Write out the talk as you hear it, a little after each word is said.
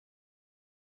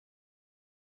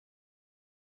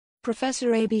Professor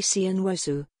ABC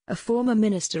Nwosu, a former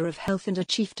Minister of Health and a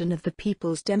chieftain of the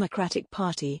People's Democratic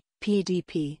Party,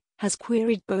 PDP, has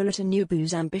queried Bola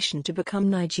Tinubu's ambition to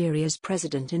become Nigeria's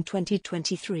president in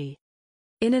 2023.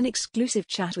 In an exclusive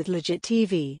chat with Legit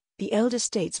TV, the elder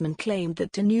statesman claimed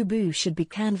that Tinubu should be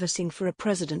canvassing for a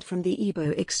president from the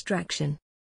Igbo extraction.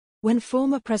 When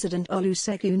former President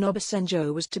Olusegun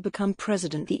Obasenjo was to become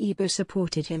president, the Igbo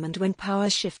supported him, and when power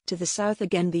shifted to the south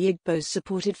again, the Igbos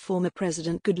supported former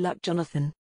President Goodluck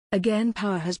Jonathan. Again,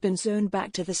 power has been zoned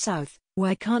back to the south.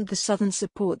 Why can't the southern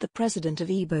support the president of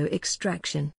Igbo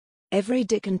extraction? Every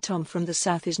Dick and Tom from the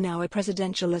south is now a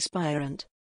presidential aspirant.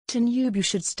 Tinubu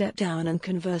should step down and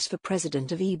Converse for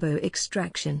president of Igbo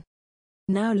extraction.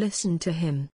 Now listen to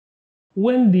him.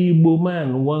 When the Igbo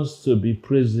man wants to be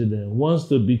president, wants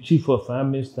to be chief of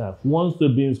army staff, wants to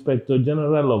be inspector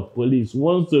general of police,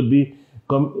 wants to be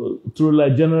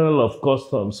controller general of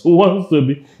customs, wants to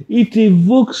be, it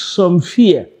evokes some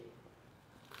fear.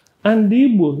 And the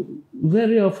Igbo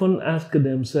very often ask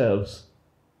themselves,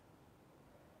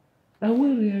 are we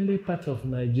really part of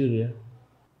Nigeria?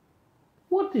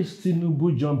 What is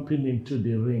Tinubu jumping into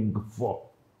the ring for?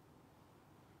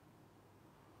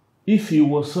 If he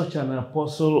was such an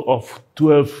apostle of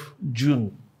 12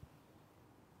 June,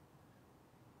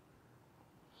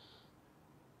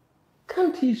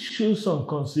 can't he show some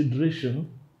consideration?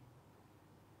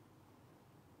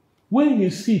 When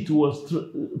his seat was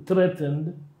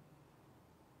threatened,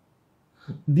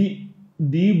 the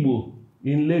Igbo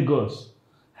in Lagos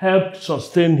helped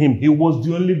sustain him. He was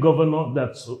the only governor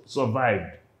that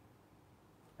survived.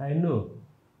 I know.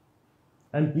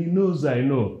 And he knows I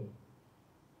know.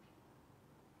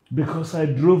 Because I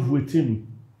drove with him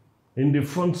in the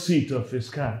front seat of his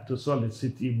car to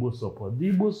solicit Igbo support.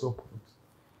 The Igbo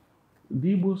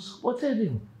supported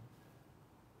him.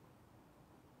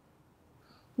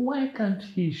 Why can't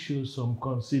he show some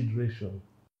consideration?